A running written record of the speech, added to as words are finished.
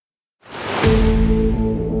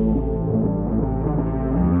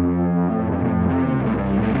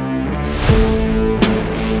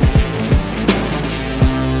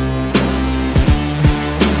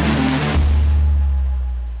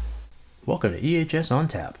welcome to EHS on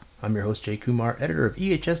Tap. I'm your host Jay Kumar, editor of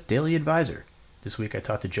EHS Daily Advisor. This week I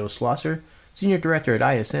talked to Joe Schlosser, Senior Director at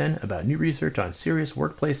ISN, about new research on serious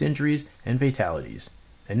workplace injuries and fatalities.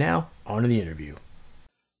 And now, on to the interview.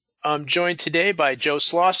 I'm joined today by Joe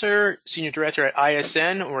Schlosser, Senior Director at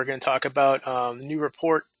ISN. We're going to talk about new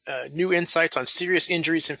report, new insights on serious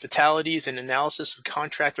injuries and fatalities and analysis of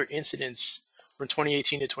contractor incidents from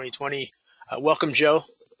 2018 to 2020. Welcome, Joe.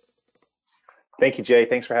 Thank you, Jay.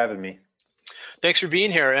 Thanks for having me. Thanks for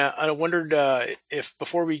being here. I wondered if,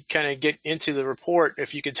 before we kind of get into the report,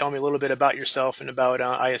 if you could tell me a little bit about yourself and about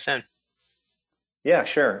ISN. Yeah,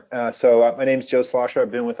 sure. So my name is Joe Schlosser. I've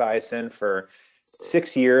been with ISN for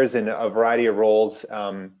 6 years in a variety of roles.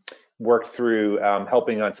 Worked through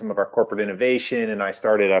helping on some of our corporate innovation, and I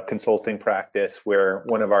started a consulting practice where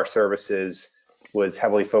one of our services was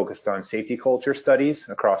heavily focused on safety culture studies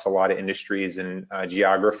across a lot of industries and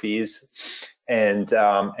geographies, and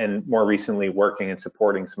more recently working and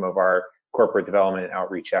supporting some of our corporate development and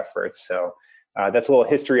outreach efforts. So that's a little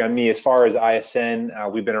history on me. As far as ISN,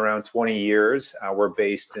 we've been around 20 years. We're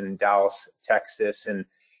based in Dallas, Texas, and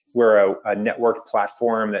we're a networked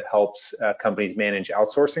platform that helps companies manage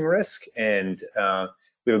outsourcing risk. And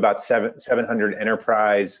we have about 700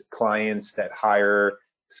 enterprise clients that hire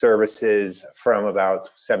services from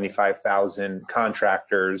about 75,000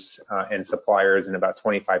 contractors and suppliers in about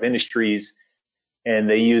 25 industries. And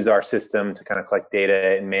they use our system to kind of collect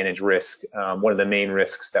data and manage risk. One of the main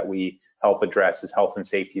risks that we help address is health and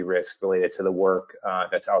safety risk related to the work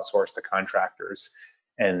that's outsourced to contractors.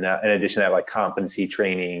 And in addition to that, like competency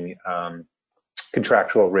training,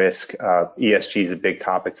 contractual risk, ESG is a big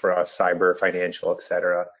topic for us, cyber, financial, et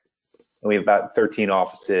cetera. And we have about 13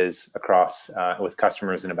 offices across with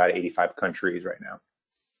customers in about 85 countries right now.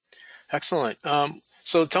 Excellent.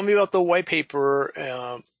 So tell me about the white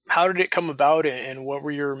paper. How did it come about, and what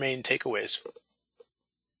were your main takeaways?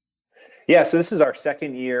 Yeah, so this is our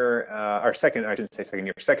second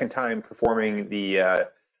time performing the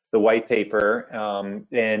white paper.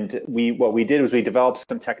 And what we did was we developed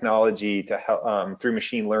some technology to help through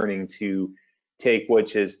machine learning to take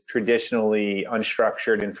which is traditionally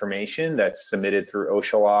unstructured information that's submitted through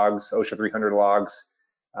OSHA logs, OSHA 300 logs,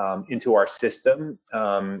 into our system,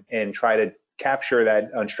 and try to capture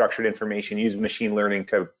that unstructured information, use machine learning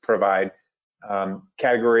to provide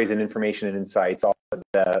categories and information and insights off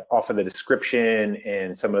of the description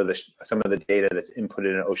and some of the data that's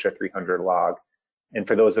inputted in an OSHA 300 log. And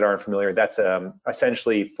for those that aren't familiar, that's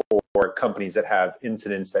essentially for companies that have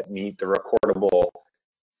incidents that meet the recordable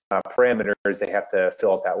parameters. They have to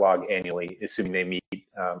fill out that log annually, assuming they meet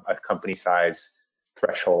a company size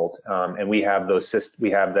threshold. And we have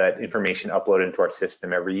that information uploaded into our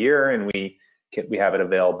system every year, and we have it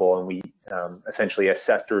available, and we essentially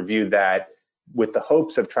assess to review that with the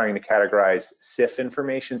hopes of trying to categorize SIF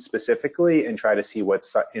information specifically and try to see what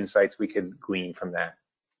insights we could glean from that.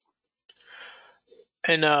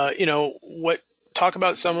 And talk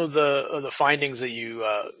about some of the findings that you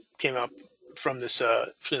came up from this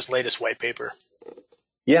latest white paper.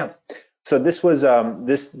 Yeah. So this was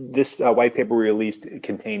this white paper we released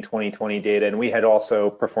contained 2020 data, and we had also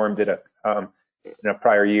performed it in a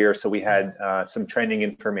prior year. So we had some trending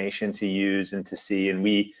information to use and to see. And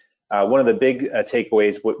we one of the big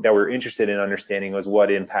takeaways that we're interested in understanding was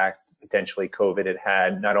what impact potentially COVID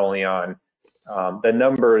had not only on the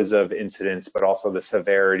numbers of incidents, but also the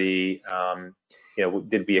severity.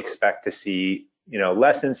 Did we expect to see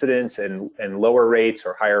less incidents and lower rates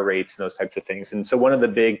or higher rates and those types of things? And so one of the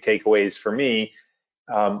big takeaways for me,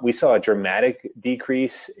 we saw a dramatic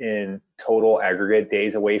decrease in total aggregate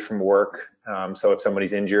days away from work. So if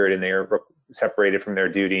somebody's injured and they're separated from their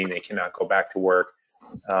duty and they cannot go back to work,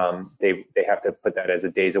 they have to put that as a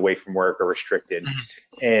days away from work or restricted.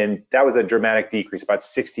 And that was a dramatic decrease, about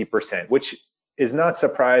 60%, which is not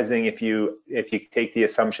surprising if you take the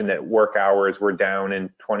assumption that work hours were down in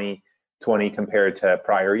 2020 compared to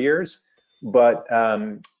prior years. But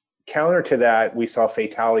counter to that, we saw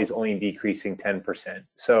fatalities only decreasing 10%.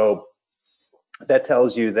 So that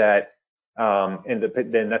tells you that,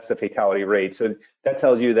 then that's the fatality rate. So that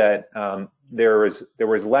tells you that there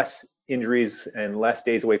was less injuries and less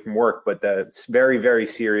days away from work, but the very, very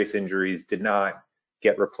serious injuries did not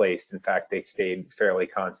get replaced. In fact, they stayed fairly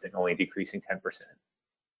constant, only decreasing 10%.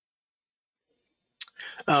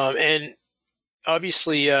 And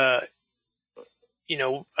obviously, I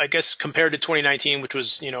guess compared to 2019, which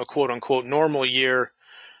was, a quote unquote normal year,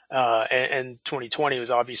 and 2020 was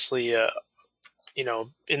obviously,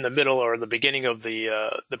 in the middle or the beginning of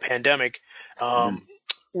the pandemic.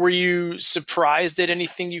 Were you surprised at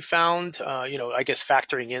anything you found? I guess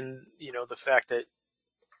factoring in, the fact that,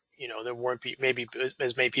 there weren't maybe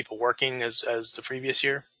as many people working as the previous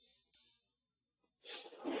year?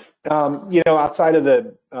 Outside of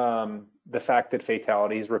the fact that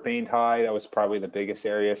fatalities remained high, that was probably the biggest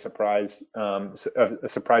area of surprise,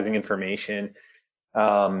 surprising information.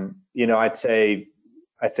 I'd say,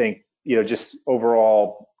 I think, just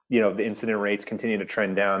overall, the incident rates continue to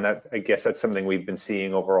trend down. That, I guess that's something we've been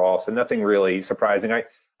seeing overall. So nothing really surprising.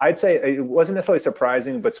 I'd say it wasn't necessarily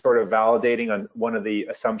surprising, but sort of validating on one of the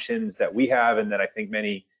assumptions that we have, and that I think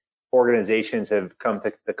many organizations have come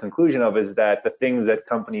to the conclusion of, is that the things that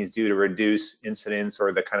companies do to reduce incidents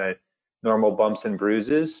or the kind of normal bumps and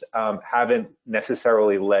bruises haven't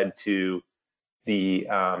necessarily led to the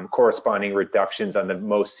corresponding reductions on the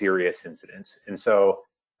most serious incidents. And so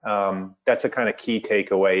that's a kind of key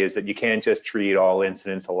takeaway, is that you can't just treat all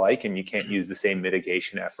incidents alike, and you can't use the same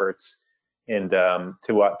mitigation efforts. And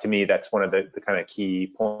to me, that's one of the kind of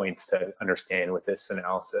key points to understand with this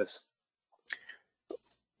analysis.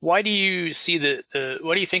 Why do you see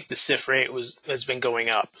why do you think the CIF rate has been going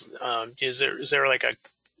up? Is there like a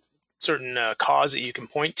certain cause that you can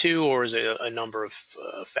point to, or is it a number of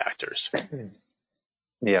factors?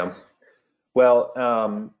 Yeah, well,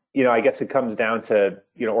 I guess it comes down to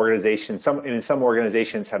organizations. Some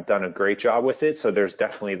organizations have done a great job with it, so there's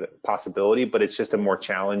definitely the possibility, but it's just a more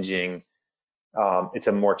challenging. It's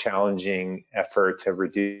a more challenging effort to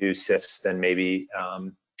reduce CIFs than maybe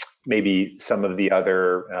some of the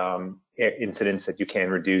other incidents that you can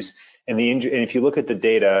reduce. And if you look at the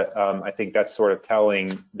data, I think that's sort of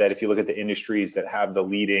telling that if you look at the industries that have the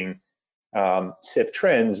leading CIF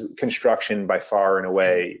trends, construction by far and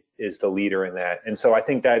away is the leader in that. And so I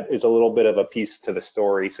think that is a little bit of a piece to the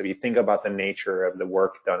story. So if you think about the nature of the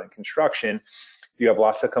work done in construction, you have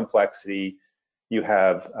lots of complexity. You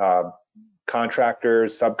have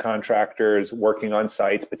contractors, subcontractors working on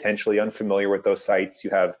sites, potentially unfamiliar with those sites.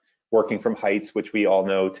 You have working from heights, which we all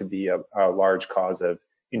know to be a large cause of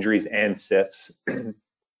injuries and CIFs.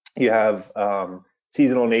 You have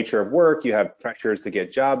seasonal nature of work. You have pressures to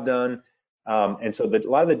get job done. And so a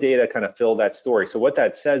lot of the data kind of fill that story. So what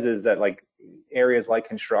that says is that, like, areas like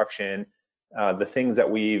construction, the things that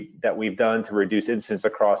we've done to reduce incidents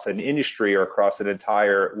across an industry or across an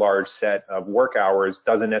entire large set of work hours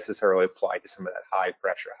doesn't necessarily apply to some of that high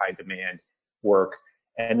pressure, high demand work.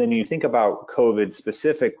 And then you think about COVID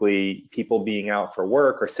specifically, people being out for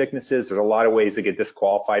work or sicknesses, there's a lot of ways to get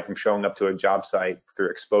disqualified from showing up to a job site through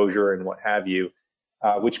exposure and what have you,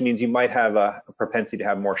 which means you might have a propensity to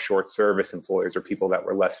have more short service employees or people that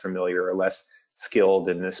were less familiar or less skilled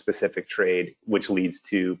in a specific trade, which leads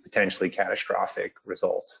to potentially catastrophic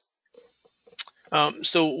results.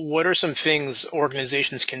 So what are some things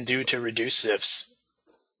organizations can do to reduce CIFs?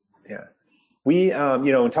 Yeah. We,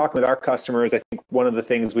 in talking with our customers, I think one of the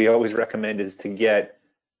things we always recommend is to get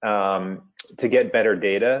better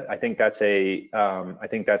data. I think that's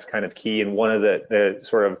kind of key. And one of the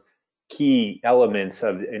sort of key elements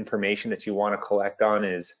of the information that you want to collect on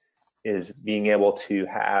is being able to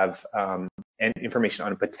have information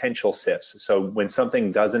on potential CIFs. So when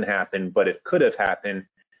something doesn't happen, but it could have happened,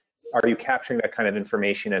 are you capturing that kind of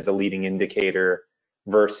information as a leading indicator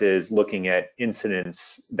versus looking at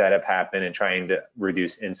incidents that have happened and trying to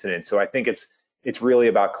reduce incidents? So I think it's really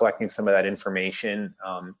about collecting some of that information.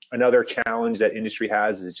 Another challenge that industry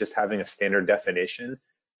has is just having a standard definition.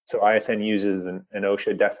 So ISN uses an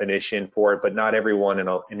OSHA definition for it, but not everyone in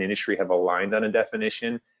the industry have aligned on a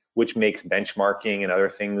definition, which makes benchmarking and other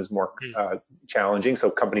things more challenging. So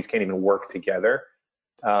companies can't even work together.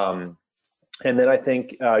 And then I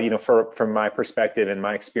think, from my perspective and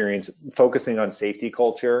my experience, focusing on safety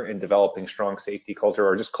culture and developing strong safety culture,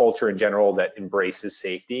 or just culture in general that embraces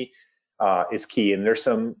safety, is key. And there's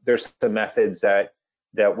some methods that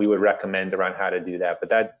we would recommend around how to do that. But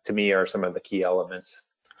that, to me, are some of the key elements.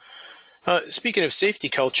 Speaking of safety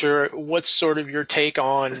culture, what's sort of your take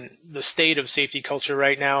on the state of safety culture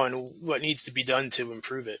right now and what needs to be done to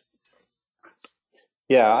improve it?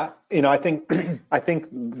 Yeah, I think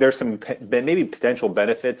there's some maybe potential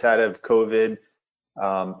benefits out of COVID,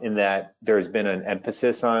 in that there's been an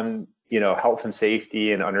emphasis on, health and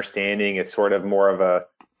safety and understanding. It's sort of more of a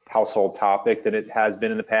household topic than it has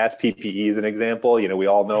been in the past. PPE is an example. We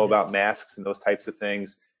all know about masks and those types of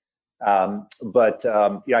things. But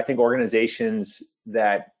I think organizations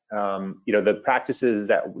that, the practices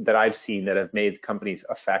that I've seen that have made companies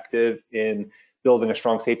effective in building a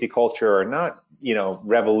strong safety culture are not,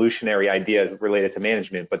 revolutionary ideas related to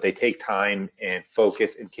management, but they take time and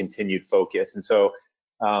focus and continued focus. And so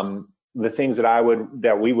the things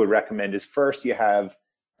that we would recommend is, first, you have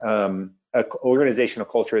an organizational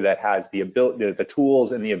culture that has the ability, the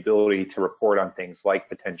tools and the ability to report on things like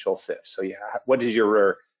potential SIFs. So what is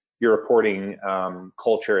your reporting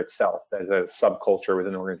culture itself as a subculture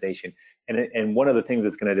within an organization? And one of the things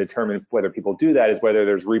that's going to determine whether people do that is whether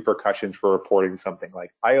there's repercussions for reporting something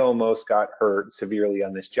like, I almost got hurt severely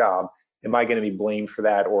on this job. Am I going to be blamed for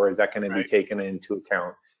that, or is that going to be taken into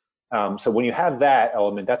account? So when you have that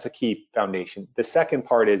element, that's a key foundation. The second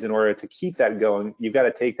part is, in order to keep that going, you've got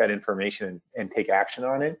to take that information and take action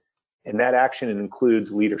on it. And that action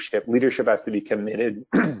includes leadership. Leadership has to be committed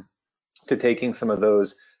to taking some of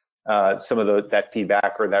that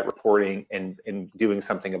feedback or that reporting and doing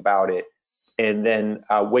something about it. And then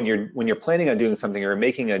when you're planning on doing something or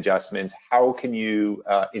making adjustments, how can you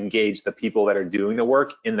engage the people that are doing the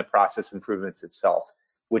work in the process improvements itself,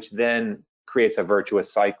 which then creates a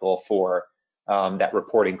virtuous cycle for that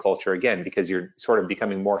reporting culture again, because you're sort of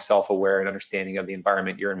becoming more self-aware and understanding of the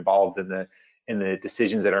environment you're involved in, the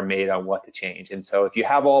decisions that are made on what to change. And so if you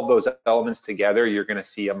have all of those elements together, you're going to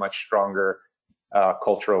see a much stronger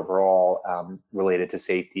culture overall related to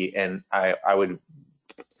safety. And I would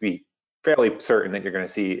be fairly certain that you're going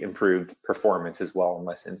to see improved performance as well and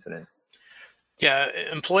less incident. Yeah,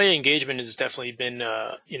 employee engagement has definitely been,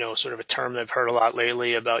 sort of a term that I've heard a lot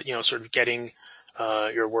lately about, sort of getting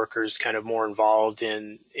your workers kind of more involved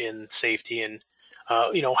in safety. And,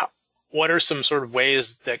 what are some sort of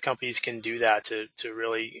ways that companies can do that to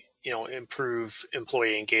really, improve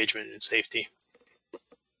employee engagement and safety?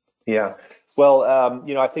 Yeah, well,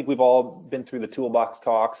 I think we've all been through the toolbox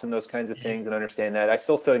talks and those kinds of things and understand that. I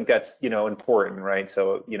still think that's, important, right?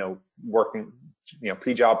 So, working,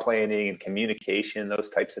 pre-job planning and communication, those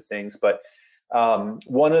types of things. But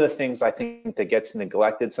one of the things I think that gets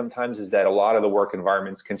neglected sometimes is that a lot of the work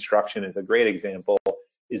environments, construction is a great example,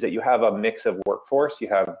 is that you have a mix of workforce. You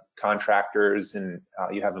have contractors and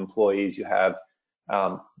you have employees, you have,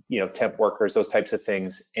 temp workers, those types of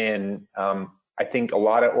things. And I think a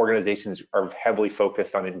lot of organizations are heavily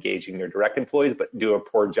focused on engaging their direct employees, but do a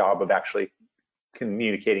poor job of actually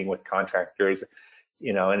communicating with contractors.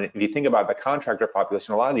 And if you think about the contractor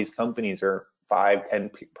population, a lot of these companies are 5-10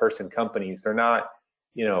 person companies. They're not,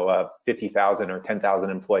 a 50,000 or 10,000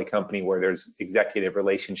 employee company where there's executive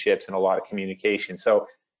relationships and a lot of communication. So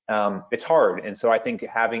it's hard. And so I think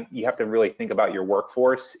you have to really think about your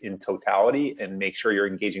workforce in totality and make sure you're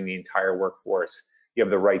engaging the entire workforce. You have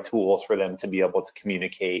the right tools for them to be able to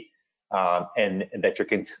communicate, and that you're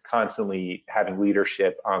constantly having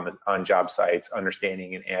leadership on job sites,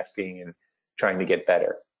 understanding and asking and trying to get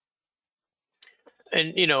better.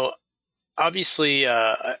 And, obviously,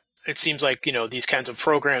 it seems like, these kinds of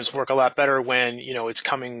programs work a lot better when, it's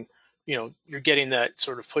coming, you're getting that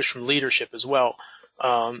sort of push from leadership as well.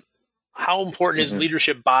 How important is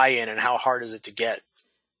leadership buy-in, and how hard is it to get?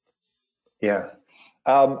 Yeah.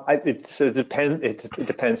 It depends. It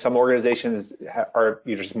depends. Some organizations are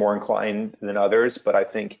just more inclined than others, but I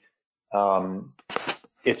think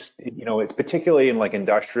it's particularly in like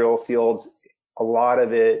industrial fields. A lot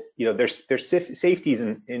of it, there's safety's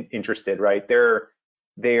interested, right? They're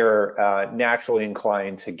naturally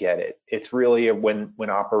inclined to get it. It's really when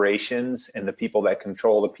operations and the people that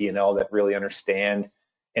control the P&L that really understand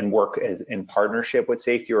and work in partnership with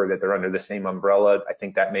safety, or that they're under the same umbrella. I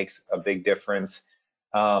think that makes a big difference.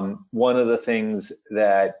 One of the things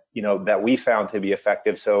that we found to be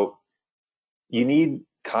effective, so you need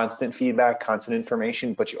constant feedback, constant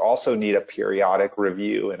information, but you also need a periodic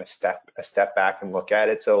review and a step back and look at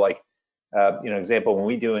it. So like, example, when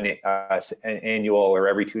we do an annual or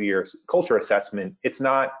every 2 years culture assessment, it's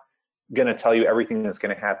not going to tell you everything that's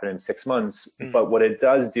going to happen in 6 months, but what it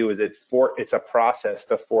does do is it's a process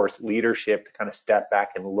to force leadership to kind of step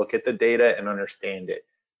back and look at the data and understand it.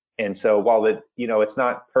 And so while it's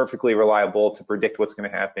not perfectly reliable to predict what's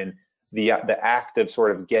going to happen, the act of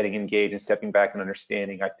sort of getting engaged and stepping back and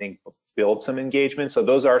understanding, I think, builds some engagement. So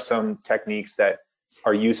those are some techniques that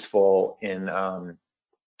are useful in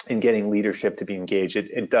getting leadership to be engaged.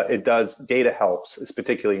 It does. Data helps,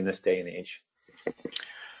 particularly in this day and age.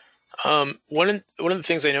 One of the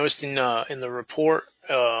things I noticed in the report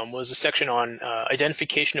was a section on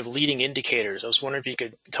identification of leading indicators. I was wondering if you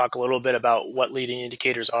could talk a little bit about what leading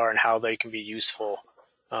indicators are and how they can be useful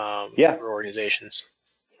for organizations.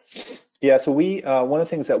 Yeah, so we one of the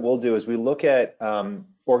things that we'll do is we look at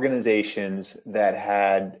organizations that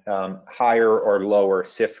had higher or lower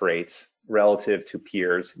SIF rates relative to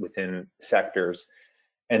peers within sectors.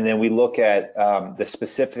 And then we look at the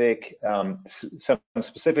specific, some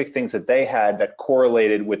specific things that they had that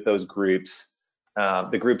correlated with those groups,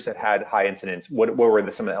 the groups that had high incidence. What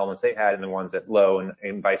were some of the elements they had and the ones that low,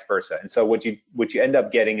 and vice versa. And so what you end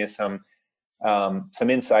up getting is some some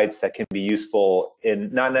insights that can be useful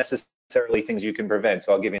in not necessarily things you can prevent.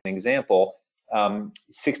 So I'll give you an example.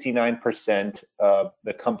 69% of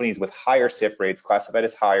the companies with higher SIF rates, classified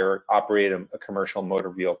as higher, operate a commercial motor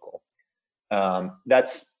vehicle.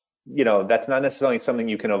 That's not necessarily something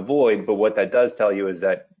you can avoid, but what that does tell you is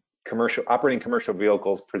that operating commercial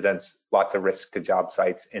vehicles presents lots of risk to job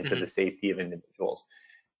sites and to the safety of individuals.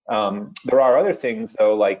 There are other things,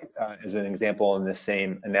 though, like as an example in this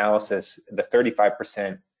same analysis, the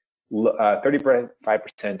 35%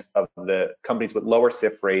 of the companies with lower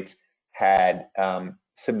SIF rates had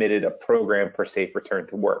submitted a program for safe return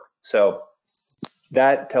to work. So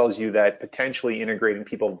that tells you that potentially integrating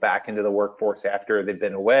people back into the workforce after they've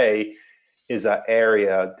been away is an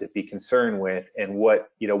area to be concerned with. And what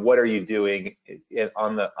are you doing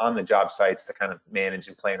on the job sites to kind of manage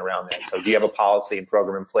and plan around that? So do you have a policy and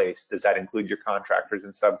program in place? Does that include your contractors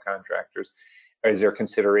and subcontractors? Or is there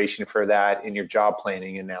consideration for that in your job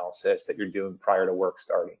planning analysis that you're doing prior to work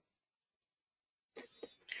starting?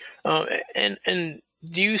 And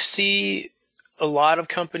do you see a lot of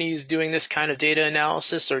companies doing this kind of data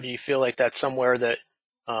analysis, or do you feel like that's somewhere that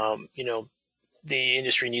the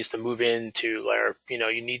industry needs to move into, where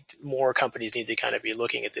more companies need to kind of be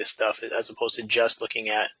looking at this stuff as opposed to just looking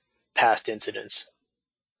at past incidents?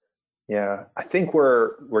 Yeah, I think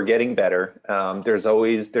we're getting better. There's a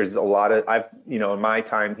lot of in my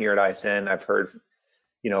time here at ISN, I've heard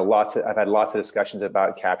I've had lots of discussions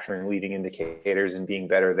about capturing leading indicators and being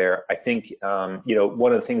better there. I think,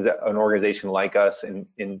 one of the things that an organization like us and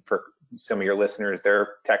for some of your listeners,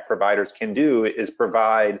 their tech providers can do is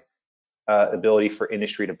provide ability for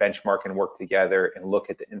industry to benchmark and work together and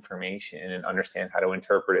look at the information and understand how to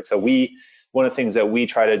interpret it. So one of the things that we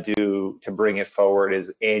try to do to bring it forward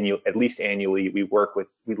is at least annually, we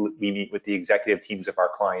meet with the executive teams of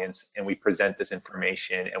our clients and we present this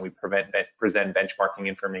information and we present benchmarking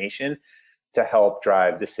information to help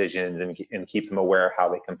drive decisions and keep them aware of how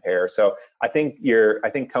they compare. So I think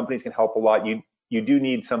companies can help a lot. You do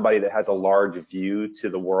need somebody that has a large view to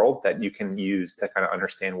the world that you can use to kind of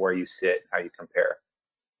understand where you sit, how you compare.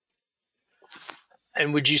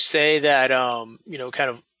 And would you say that, kind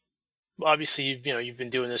of, obviously, you've been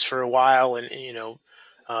doing this for a while, and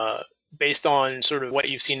based on sort of what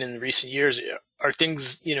you've seen in recent years, are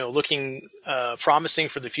things looking promising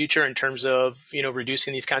for the future in terms of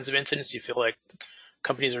reducing these kinds of incidents? You feel like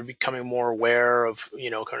companies are becoming more aware of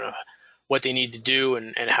kind of what they need to do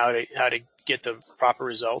and how to get the proper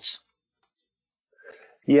results?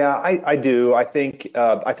 Yeah, I do. I think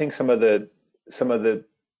some of the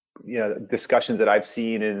discussions that I've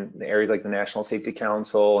seen in areas like the National Safety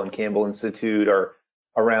Council and Campbell Institute are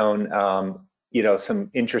around some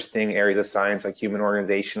interesting areas of science like human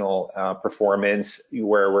organizational performance,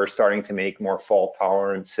 where we're starting to make more fault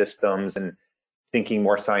tolerant systems and thinking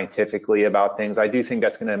more scientifically about things. I do think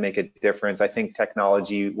that's going to make a difference. I think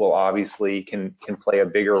technology will obviously can play a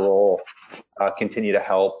bigger role, continue to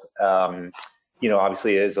help.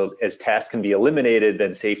 Obviously, as tasks can be eliminated,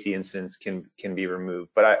 then safety incidents can be removed.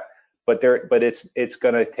 But it's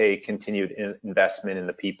going to take continued investment in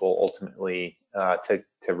the people ultimately to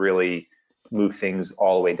really move things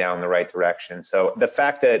all the way down the right direction. So the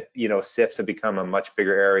fact that SIFs have become a much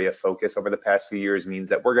bigger area of focus over the past few years means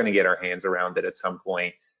that we're going to get our hands around it at some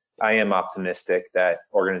point. I am optimistic that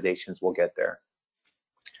organizations will get there.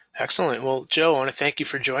 Excellent. Well, Joe, I want to thank you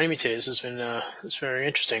for joining me today. This has been it's very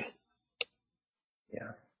interesting.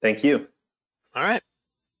 Yeah. Thank you. All right.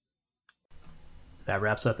 That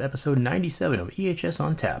wraps up episode 97 of EHS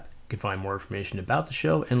on Tap. You can find more information about the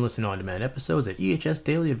show and listen on-demand episodes at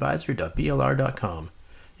ehsdailyadvisor.blr.com.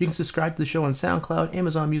 You can subscribe to the show on SoundCloud,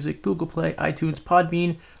 Amazon Music, Google Play, iTunes,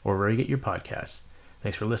 Podbean, or wherever you get your podcasts.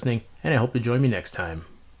 Thanks for listening, and I hope you join me next time.